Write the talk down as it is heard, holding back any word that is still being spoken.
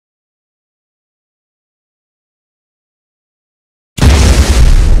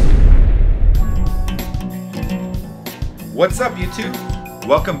What's up, YouTube?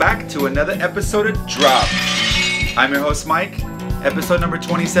 Welcome back to another episode of Drop. I'm your host, Mike. Episode number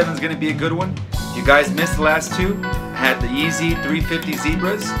 27 is going to be a good one. You guys missed the last two. I had the Yeezy 350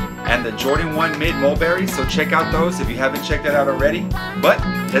 Zebras and the Jordan 1 Mid Mulberry, so check out those if you haven't checked that out already. But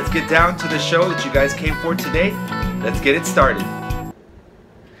let's get down to the show that you guys came for today. Let's get it started.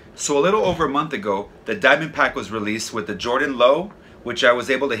 So a little over a month ago, the Diamond Pack was released with the Jordan Low, which I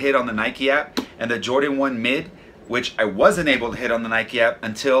was able to hit on the Nike app, and the Jordan 1 Mid, which I wasn't able to hit on the Nike app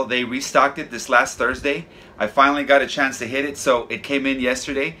until they restocked it this last Thursday. I finally got a chance to hit it, so it came in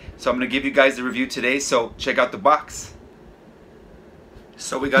yesterday. So I'm going to give you guys the review today, so check out the box.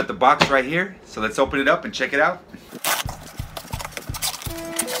 So we got the box right here, so let's open it up and check it out.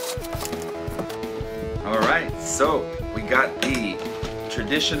 Alright, so we got the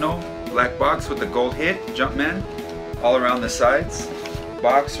traditional black box with the gold hit, Jumpman, all around the sides.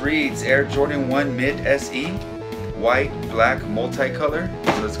 Box reads Air Jordan 1 Mid SE, white, black, multicolor.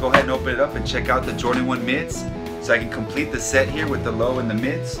 So let's go ahead and open it up and check out the Jordan 1 Mids, so I can complete the set here with the low and the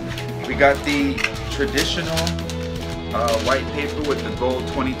mids. We got the traditional white paper with the gold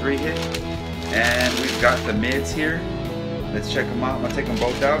 23 hit, and we've got the mids here. Let's check them out. I'm gonna take them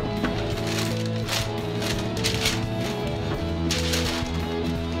both out.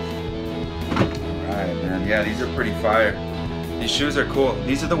 Alright, man, yeah, these are pretty fire. These shoes are cool.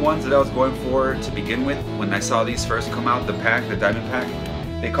 These are the ones that I was going for to begin with when I saw these first come out, the pack, the Diamond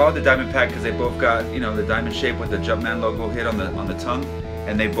Pack. They call it the Diamond Pack because they both got, you know, the diamond shape with the Jumpman logo hit on the tongue,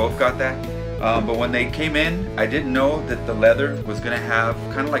 and they both got that. But when they came in, I didn't know that the leather was gonna have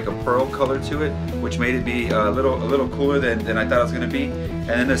kind of like a pearl color to it, which made it be a little cooler than I thought it was gonna be. And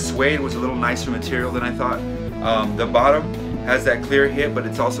then the suede was a little nicer material than I thought. The bottom has that clear hit, but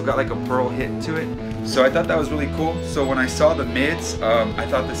it's also got like a pearl hit to it. So I thought that was really cool. So when I saw the mids, I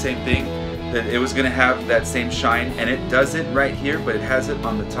thought the same thing, that it was gonna have that same shine, and it doesn't right here, but it has it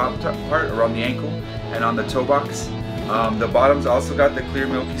on the top part around the ankle and on the toe box. The bottoms also got the clear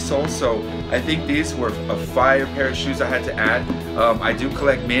milky sole, so I think these were a fire pair of shoes I had to add. I do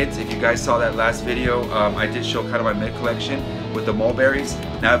collect mids. If you guys saw that last video, I did show kind of my mid collection with the mulberries.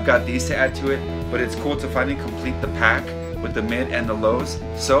 Now I've got these to add to it, but it's cool to finally complete the pack with the mid and the lows.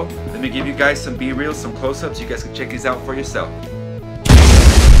 So let me give you guys some B-reels, some close-ups. You guys can check these out for yourself.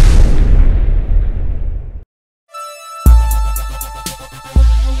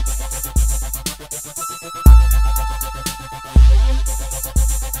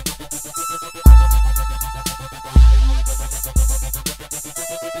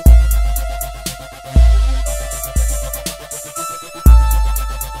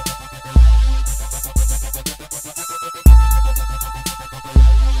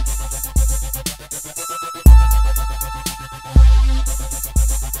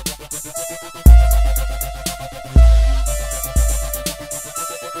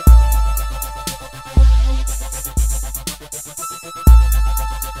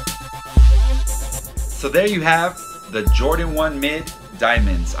 So there you have the Jordan 1 Mid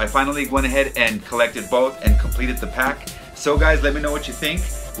Diamonds. I finally went ahead and collected both and completed the pack. So guys, let me know what you think.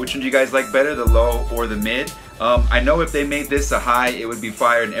 Which one do you guys like better, the low or the mid? I know if they made this a high, it would be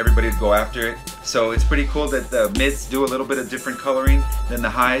fire and everybody would go after it. So it's pretty cool that the mids do a little bit of different coloring than the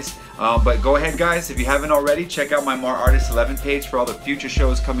highs. But go ahead guys, if you haven't already, check out my More Artists 11 page for all the future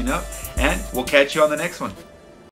shows coming up. And we'll catch you on the next one.